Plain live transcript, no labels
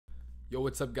Yo,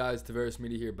 what's up guys? Taveras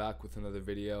Media here, back with another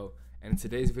video. And in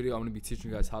today's video, I'm going to be teaching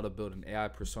you guys how to build an AI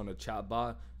Persona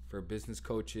Chatbot for business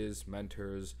coaches,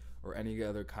 mentors, or any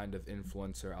other kind of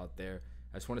influencer out there.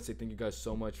 I just want to say thank you guys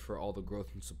so much for all the growth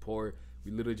and support.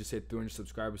 We literally just hit 300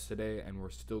 subscribers today and we're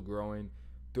still growing.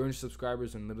 300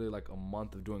 subscribers in literally like a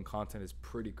month of doing content is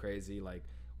pretty crazy. Like,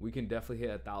 we can definitely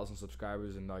hit 1,000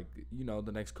 subscribers in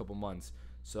the next couple months.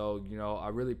 So, I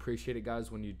really appreciate it,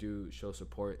 guys, when you do show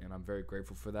support, and I'm very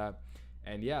grateful for that.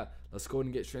 And yeah, let's go ahead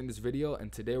and get straight into this video.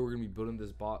 And today we're gonna be building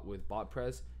this bot with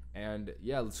Botpress. And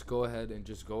yeah, let's go ahead and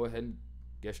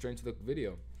get straight into the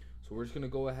video. So we're just gonna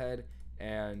go ahead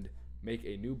and make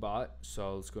a new bot.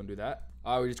 So let's go and do that.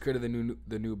 All right, we just created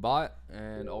the new bot,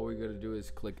 and all we're gonna do is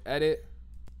click edit.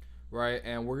 Right,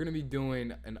 and we're gonna be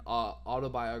doing an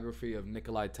autobiography of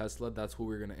Nikola Tesla. That's who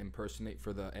we're gonna impersonate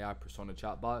for the AI Persona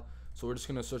Chatbot. So we're just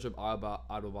gonna search up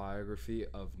autobiography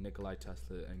of Nikola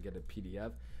Tesla and get a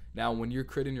PDF. Now, when you're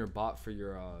creating your bot for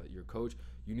your coach,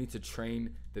 you need to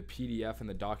train the PDF and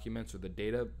the documents or the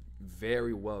data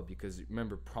very well, because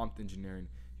remember, prompt engineering,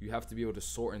 you have to be able to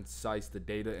sort and size the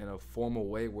data in a formal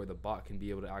way where the bot can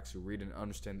be able to actually read and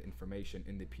understand the information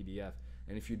in the PDF.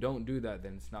 And if you don't do that,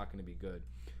 then it's not going to be good.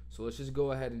 So let's just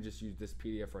go ahead and just use this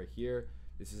PDF right here.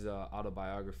 This is an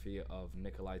autobiography of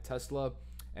Nikola Tesla,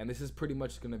 and this is pretty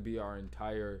much going to be our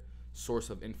entire source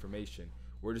of information.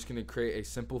 We're just going to create a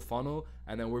simple funnel,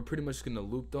 and then we're pretty much going to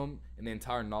loop them in the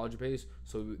entire knowledge base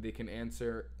so they can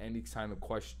answer any kind of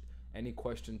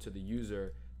question to the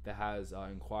user that has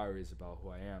inquiries about who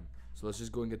I am. So let's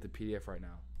just go and get the PDF right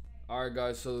now. All right,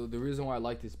 guys, so the reason why I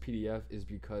like this PDF is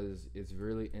because it's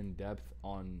really in depth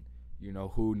on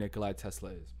who Nikola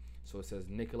Tesla is. So it says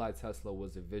Nikola Tesla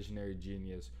was a visionary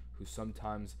genius whose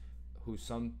sometimes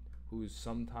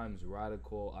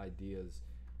radical ideas.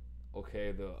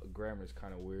 Okay, the grammar is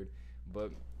kind of weird,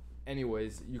 but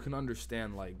anyways, you can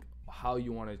understand like how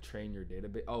you want to train your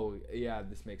database. Oh yeah,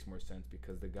 this makes more sense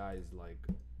because the guy is like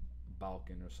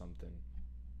Balkan or something,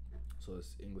 so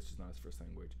this English is not his first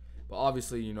language. But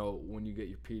obviously, when you get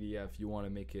your PDF, you want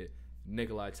to make it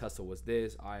Nikola Tesla was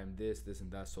this, I am this, and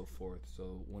that, so forth.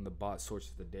 So when the bot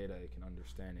sorts the data, it can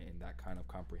understand it in that kind of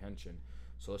comprehension.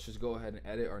 So let's just go ahead and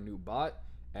edit our new bot.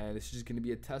 And this is just going to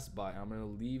be a test bot. I'm going to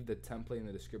leave the template in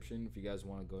the description if you guys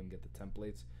want to go and get the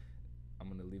templates. I'm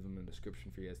going to leave them in the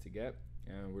description for you guys to get.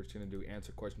 And we're just going to do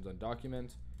answer questions on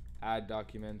documents, add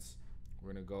documents.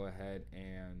 We're going to go ahead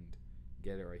and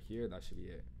get it right here. That should be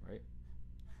it, right?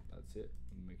 That's it.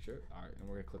 Let me make sure. All right, and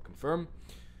we're going to click confirm.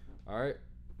 All right.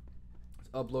 It's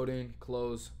uploading.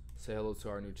 Close. Say hello to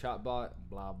our new chatbot.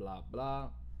 Blah, blah, blah.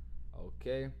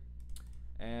 Okay.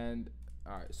 And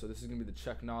all right, so this is going to be the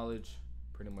check knowledge.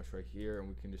 Pretty much right here, and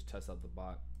we can just test out the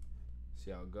bot, see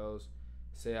how it goes.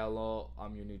 Say hello,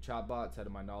 I'm your new chatbot. To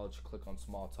add my knowledge, click on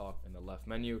small talk in the left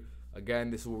menu. Again,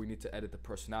 this is where we need to edit the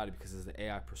personality because it's the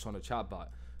AI Persona Chatbot.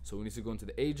 So we need to go into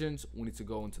the agents, we need to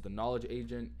go into the knowledge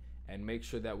agent and make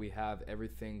sure that we have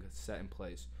everything set in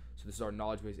place. So this is our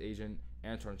knowledge base agent.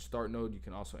 Answer on start node. You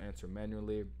can also answer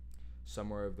manually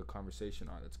somewhere of the conversation.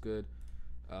 All right, that's good.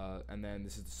 And then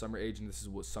this is the summary agent. This is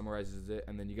what summarizes it.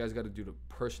 And then you guys got to do the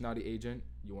personality agent.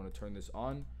 You want to turn this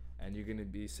on, and you're going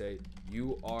to say,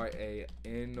 you are a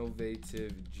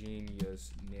innovative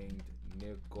genius named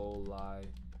Nikola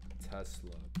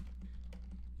Tesla.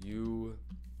 You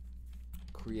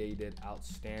created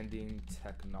outstanding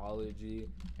technology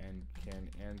and can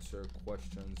answer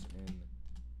questions in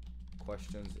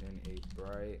a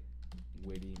bright,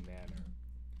 witty manner.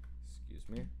 Excuse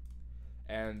me.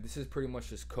 And this is pretty much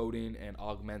just coding and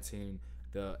augmenting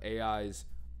the AI's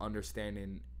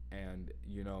understanding and,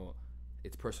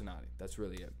 its personality. That's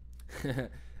really it.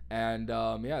 And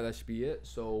yeah, that should be it.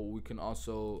 So we can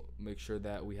also make sure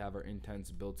that we have our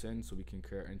intents built in, so we can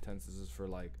create intents. This is for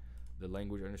like the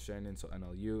language understanding, so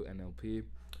NLU, NLP.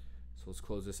 So let's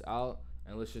close this out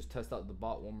and let's just test out the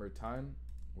bot one more time.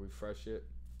 Refresh it.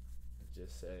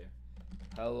 Just say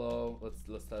hello.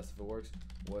 Let's test if it works.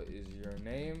 What is your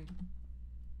name?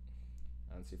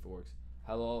 Let's see if it works.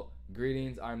 Hello,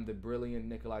 greetings. I'm the brilliant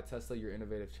Nikola Tesla, your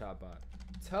innovative chatbot.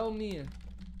 Tell me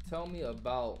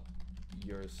about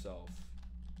yourself,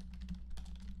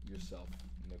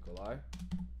 Nikolai.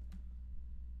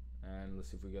 And let's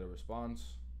see if we get a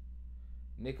response.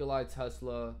 Nikola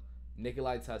Tesla,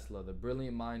 the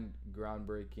brilliant mind,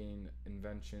 groundbreaking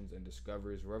inventions and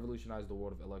discoveries revolutionized the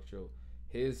world of electro.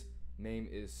 His name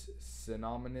is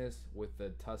synonymous with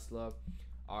the Tesla.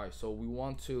 All right, so we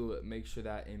want to make sure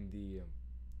that in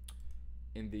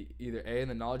the either A in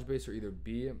the knowledge base or either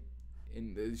B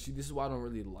see, this is why I don't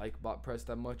really like Botpress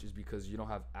that much, is because you don't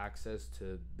have access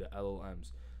to the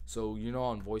LLMs. So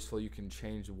on VoiceFlow you can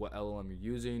change what LLM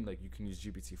you're using. Like you can use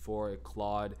GPT-4,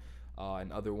 Claude,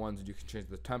 and other ones. You can change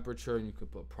the temperature and you can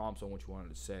put prompts on what you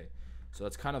wanted to say. So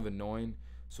that's kind of annoying.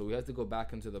 So we have to go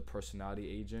back into the personality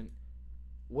agent.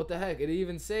 What the heck? It didn't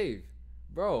even save,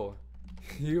 bro.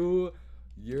 Your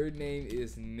name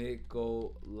is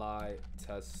Nikolai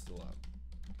Tesla.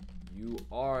 You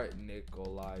are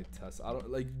Nikolai Tesla. I don't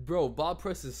like, bro.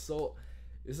 Botpress is so.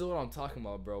 This is what I'm talking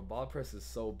about, bro. Botpress is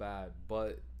so bad,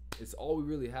 but it's all we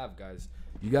really have, guys.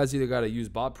 You guys either gotta use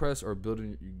Botpress or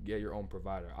get your own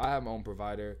provider. I have my own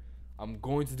provider. I'm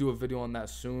going to do a video on that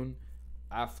soon,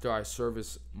 after I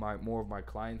service more of my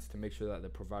clients to make sure that the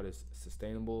provider is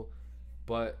sustainable.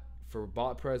 But for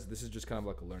Botpress, this is just kind of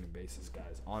like a learning basis,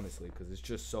 guys. Honestly, because it's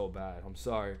just so bad. I'm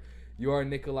sorry. You are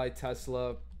Nikolai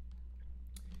Tesla.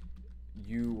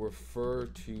 You refer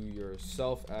to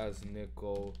yourself as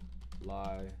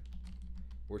Nikolai.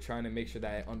 We're trying to make sure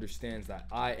that it understands that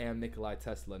I am Nikolai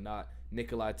Tesla, not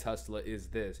Nikolai Tesla is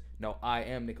this. No, I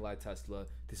am Nikolai Tesla.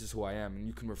 This is who I am. And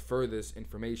you can refer this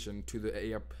information to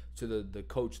the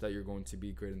coach that you're going to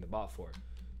be creating the bot for.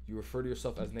 You refer to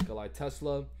yourself as Nikolai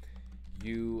Tesla.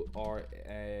 You are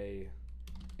a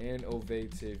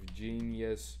innovative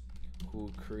genius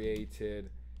who created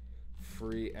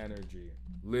free energy,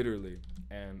 literally,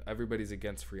 and everybody's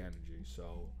against free energy.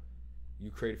 So you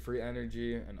create free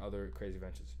energy and other crazy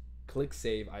inventions. Click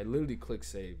save. I literally click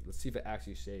save. Let's see if it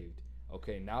actually saved.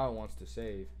 Okay, now it wants to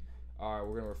save. All right,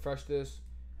 we're gonna refresh this,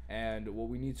 and what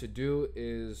we need to do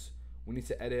is we need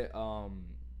to edit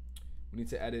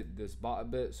this bot a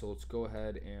bit. So let's go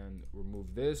ahead and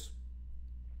remove this,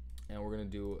 and we're gonna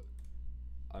do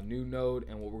a new node.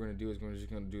 And what we're gonna do is we're just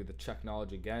gonna do the check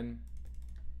knowledge again.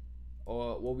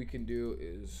 What we can do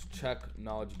is check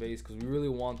knowledge base, because we really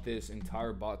want this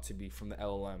entire bot to be from the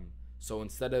LLM. So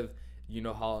instead of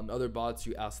how in other bots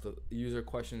you ask the user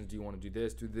questions, do you want to do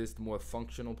this, the more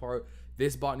functional part,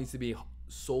 this bot needs to be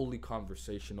solely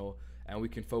conversational, and we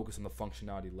can focus on the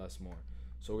functionality less more.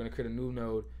 So we're going to create a new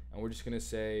node, and we're just going to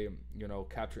say,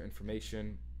 capture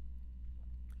information,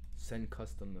 send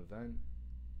custom event.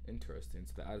 Interesting.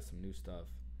 So they added some new stuff.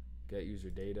 Get user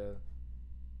data.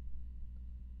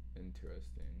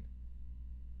 Interesting.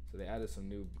 So they added some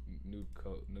new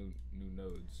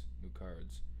nodes, new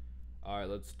cards. All right,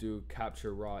 let's do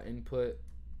capture raw input.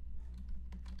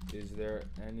 Is there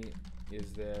anything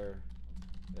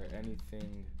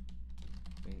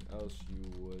else you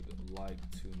would like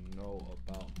to know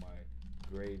about my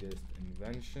greatest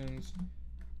inventions?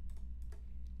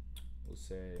 We'll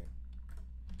say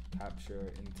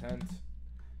capture intent,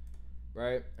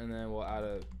 right? And then we'll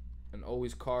add an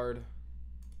always card.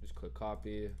 Just click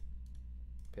copy,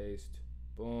 paste,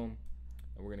 boom,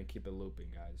 and we're gonna keep it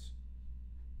looping, guys.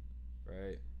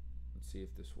 Right? Let's see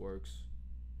if this works.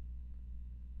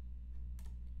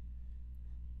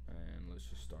 And let's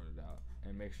just start it out.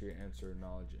 And make sure you answer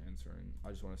knowledge answering. I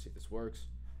just want to see if this works.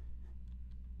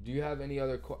 Do you have any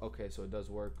other okay, so it does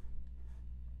work.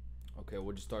 Okay,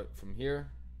 we'll just start from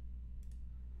here.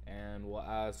 And we'll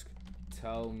ask,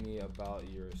 tell me about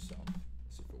yourself.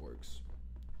 Let's see if it works.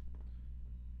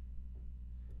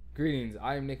 Greetings,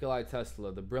 I am Nikolai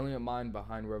Tesla, the brilliant mind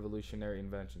behind revolutionary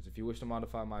inventions. If you wish to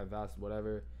modify my vast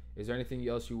whatever, is there anything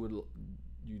else you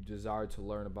desire to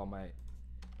learn about my...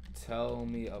 Tell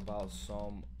me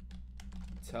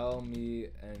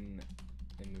an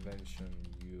invention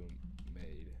you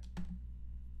made.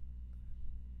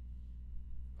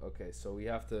 Okay, so we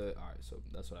have to... Alright, so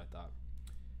that's what I thought.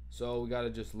 So we gotta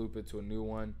just loop it to a new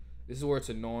one. This is where it's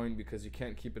annoying, because you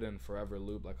can't keep it in forever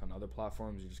loop like on other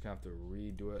platforms. You just have to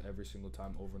redo it every single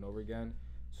time over and over again.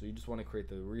 So you just want to create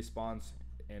the response,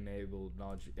 enable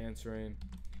knowledge answering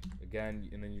again,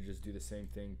 and then you just do the same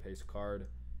thing, paste card,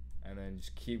 and then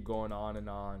just keep going on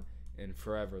in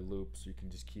forever loop, so you can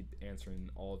just keep answering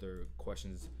all their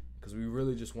questions, because we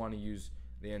really just want to use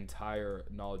the entire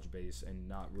knowledge base and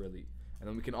not really. And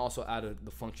then we can also add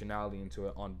the functionality into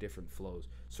it on different flows.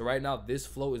 So right now, this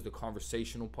flow is the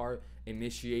conversational part,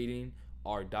 initiating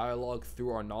our dialogue through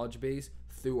our knowledge base,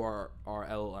 through our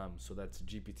LLM. So that's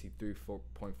GPT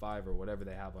 3.5 or whatever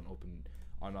they have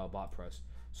on Botpress.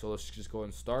 So let's just go ahead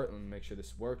and start and make sure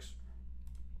this works.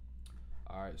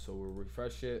 All right, so we'll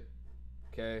refresh it.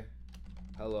 Okay,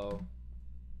 hello.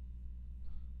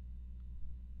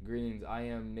 Greetings, I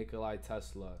am Nikolai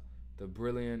Tesla, the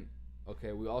brilliant...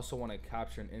 Okay, we also want to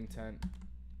capture an intent.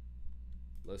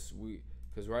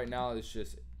 Because right now it's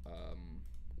just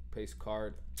paste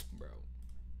card, bro.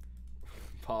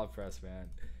 Botpress, man.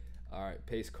 All right,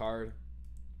 paste card,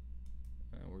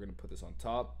 and we're gonna put this on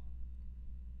top.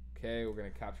 Okay, we're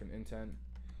gonna capture an intent.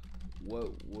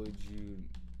 What would you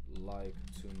like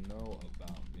to know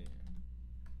about me?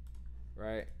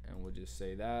 Right, and we'll just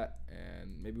say that,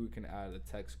 and maybe we can add a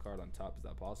text card on top. Is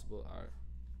that possible? All right.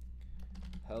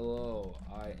 Hello,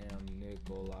 I am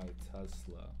Nikolai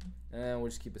Tesla, and we'll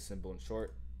just keep it simple and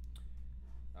short.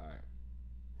 All right,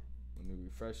 let me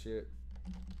refresh it.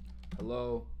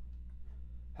 Hello,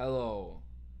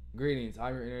 greetings,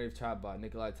 I'm your interactive chatbot,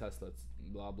 Nikolai Tesla,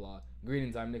 blah blah.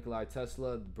 Greetings, I'm Nikolai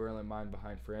Tesla, the brilliant mind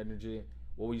behind free energy.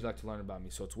 What would you like to learn about me?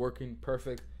 So it's working,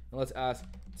 perfect. And let's ask,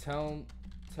 tell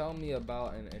me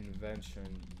about an invention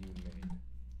you made.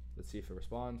 Let's see if it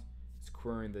responds. It's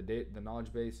querying the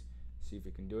knowledge base. See if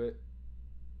it can do it.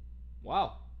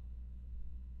 Wow.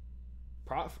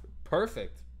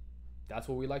 Perfect. That's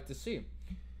what we like to see.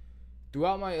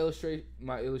 Throughout my illustration,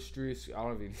 I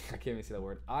can't even say that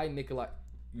word. Nikolai,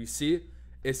 you see,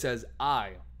 it says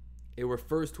I. It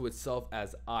refers to itself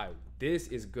as I. This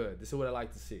is good. This is what I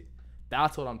like to see.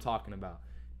 That's what I'm talking about.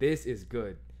 This is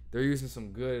good. They're using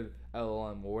some good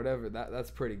LLM or whatever.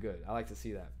 That's pretty good. I like to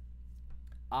see that.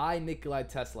 I, Nikolai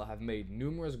Tesla, have made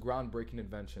numerous groundbreaking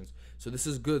inventions. So this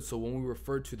is good. So when we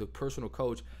refer to the personal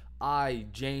coach, I,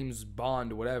 James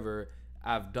Bond, whatever,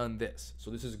 I've done this. So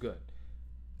this is good.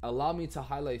 Allow me to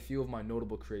highlight a few of my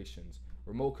notable creations.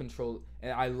 Remote control.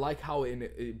 And I like how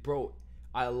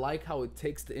I like how it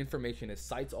takes the information, it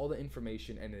cites all the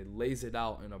information, and it lays it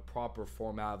out in a proper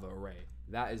format of an array.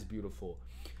 That is beautiful.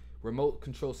 Remote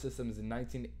control systems in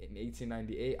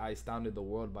 1898, I astounded the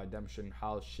world by demonstrating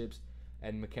how ships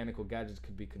and mechanical gadgets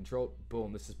could be controlled.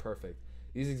 Boom, this is perfect.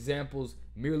 These examples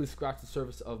merely scratch the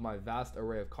surface of my vast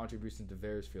array of contributions to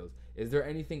various fields. Is there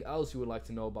anything else you would like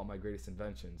to know about my greatest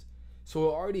inventions? So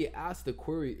it already asked the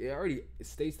query, it already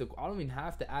states I don't even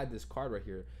have to add this card right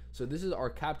here. So this is our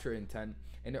capture intent,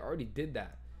 and it already did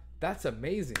that. That's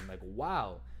amazing. Like,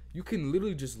 wow. You can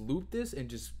literally just loop this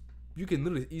and you can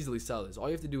literally easily sell this. All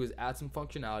you have to do is add some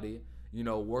functionality,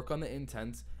 work on the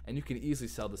intents, and you can easily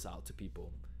sell this out to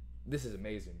people. This is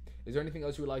amazing. Is there anything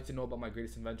else you would like to know about my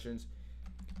greatest inventions?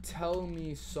 Tell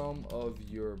me some of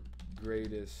your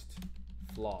greatest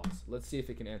flaws. Let's see if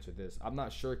it can answer this. I'm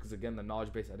not sure because, again, the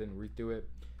knowledge base, I didn't read through it.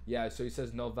 Yeah, so he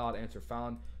says no valid answer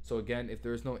found. So, again, if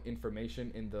there's no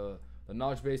information in the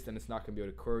knowledge base, then it's not going to be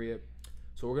able to query it.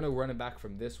 So we're going to run it back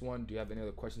from this one. Do you have any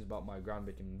other questions about my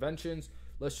groundbreaking inventions?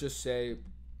 Let's just say,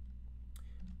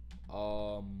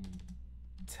 tell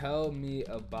me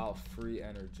about free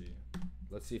energy.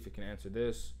 Let's see if it can answer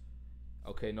this.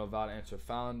 Okay, no valid answer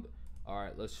found. All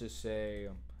right, let's just say,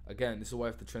 again, this is why I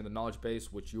have to train the knowledge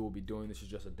base, which you will be doing. This is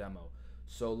just a demo.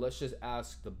 So let's just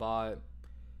ask the bot,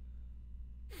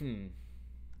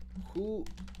 who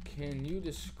can you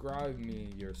describe me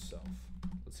yourself?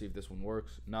 Let's see if this one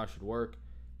works. Now it should work.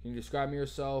 Can you describe me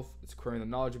yourself? It's querying the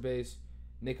knowledge base.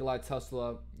 Nikolai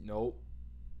Tesla, nope.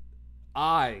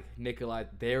 There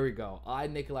we go.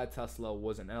 Nikolai Tesla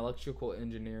was an electrical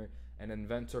engineer and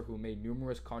inventor who made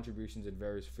numerous contributions in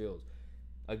various fields.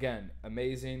 Again,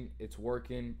 amazing. It's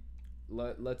working.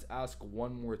 Let's ask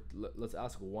one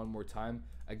more time.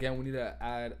 Again, we need to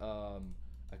add a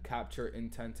capture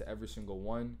intent to every single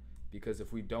one, because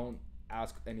if we don't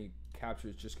ask any capture,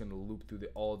 it's just going to loop through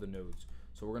all the nodes.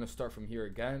 So we're going to start from here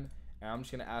again, and I'm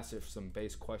just going to ask it some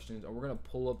base questions, and we're going to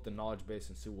pull up the knowledge base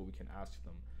and see what we can ask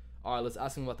them. All right, let's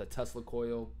ask them about the Tesla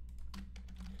coil.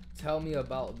 Tell me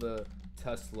about the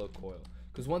Tesla coil.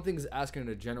 Because one thing is asking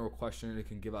a general question and it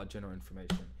can give out general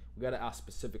information. We got to ask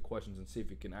specific questions and see if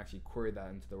we can actually query that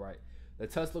into the right. The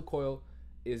Tesla coil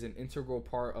is an integral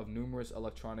part of numerous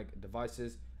electronic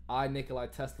devices. Nikolai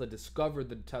Tesla, discovered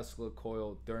the Tesla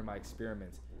coil during my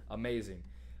experiments. Amazing.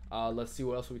 Let's see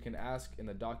what else we can ask in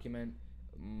the document.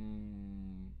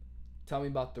 Tell me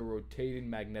about the rotating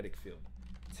magnetic field.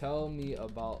 Tell me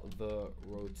about the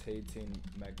rotating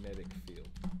magnetic field.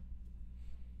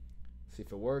 See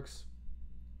if it works.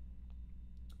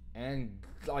 And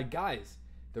guys,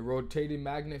 the rotating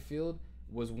magnet field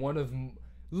was one of,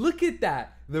 look at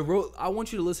that. I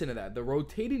want you to listen to that. The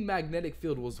rotating magnetic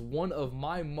field was one of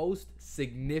my most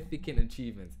significant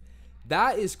achievements.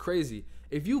 That is crazy.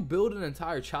 If you build an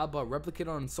entire chatbot replicated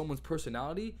on someone's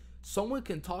personality, someone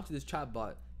can talk to this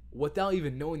chatbot without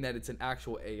even knowing that it's an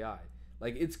actual AI.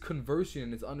 Like, it's conversing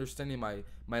and it's understanding my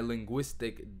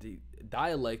linguistic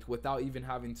dialect without even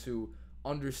having to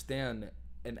understand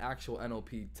an actual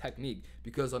NLP technique.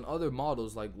 Because on other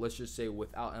models, like let's just say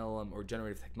without LLM or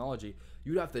generative technology,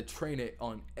 you'd have to train it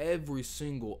on every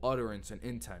single utterance and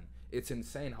intent. It's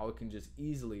insane how it can just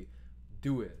easily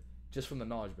do it just from the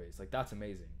knowledge base. Like, that's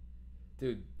amazing.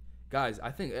 Dude, guys,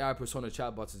 I think AI Persona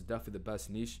Chatbots is definitely the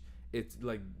best niche. It's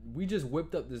like, we just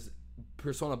whipped up this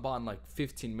Persona bot in like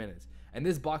 15 minutes. And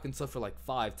this bot can sell for like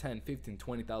 5, 10, 15,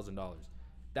 $20,000.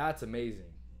 That's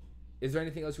amazing. Is there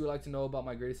anything else you would like to know about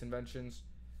my greatest inventions?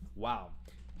 Wow.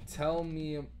 Tell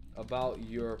me about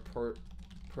your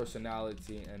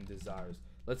personality and desires.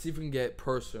 Let's see if we can get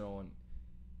personal. And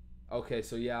okay,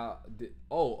 so yeah.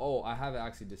 I have it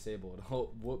actually disabled.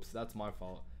 Oh, whoops, that's my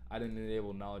fault. I didn't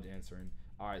enable knowledge answering.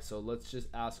 All right, so let's just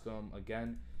ask them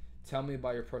again. Tell me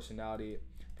about your personality,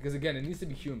 because again, it needs to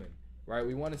be human, right?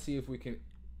 We want to see if we can,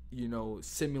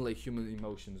 simulate human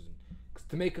emotions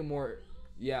to make it more,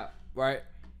 yeah, right.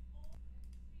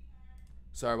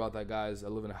 Sorry about that, guys. I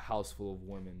live in a house full of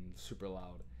women, super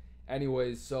loud.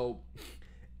 Anyways, so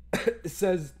it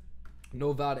says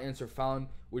no valid answer found,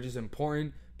 which is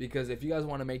important because if you guys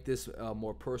want to make this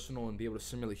more personal and be able to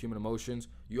simulate human emotions,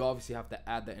 you obviously have to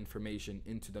add that information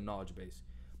into the knowledge base.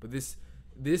 But this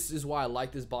is why I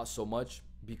like this bot so much,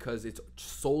 because it's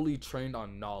solely trained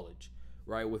on knowledge,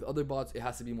 right? With other bots, it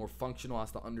has to be more functional,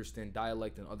 has to understand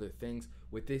dialect and other things.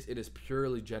 With this, it is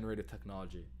purely generative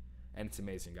technology, and it's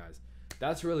amazing, guys.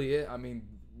 That's really it. I mean,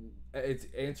 it's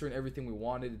answering everything we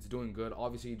wanted. It's doing good.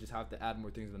 Obviously, you just have to add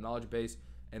more things to the knowledge base,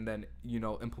 and then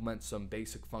implement some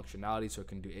basic functionality so it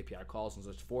can do API calls and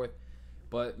such forth.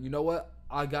 But you know what?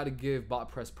 I gotta give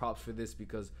Botpress props for this,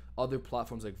 because other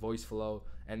platforms like VoiceFlow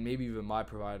and maybe even my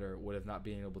provider would have not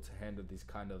been able to handle these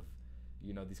kind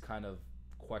of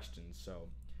questions. So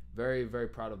very, very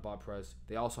proud of Botpress.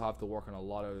 They also have to work on a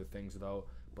lot of other things though,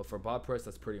 but for Botpress,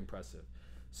 that's pretty impressive.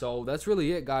 So that's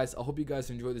really it, guys. I hope you guys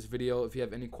enjoyed this video. If you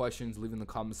have any questions, leave in the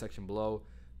comment section below.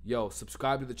 Yo,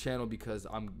 subscribe to the channel because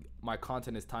my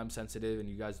content is time sensitive and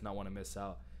you guys do not want to miss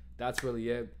out. That's really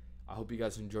it. I hope you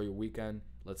guys enjoy your weekend.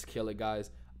 Let's kill it,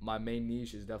 guys. My main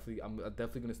niche is I'm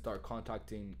definitely gonna start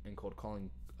contacting and cold calling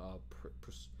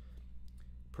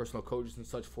personal coaches and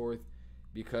such forth,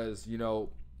 because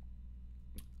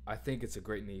I think it's a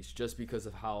great niche just because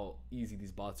of how easy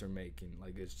these bots are making.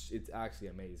 Like it's actually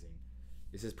amazing.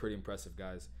 This is pretty impressive,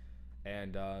 guys.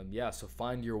 And yeah, so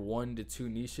find your 1 to 2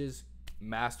 niches,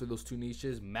 master those 2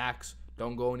 niches, max.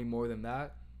 Don't go any more than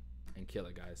that, and kill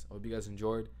it, guys. I hope you guys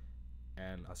enjoyed,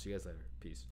 and I'll see you guys later. Peace.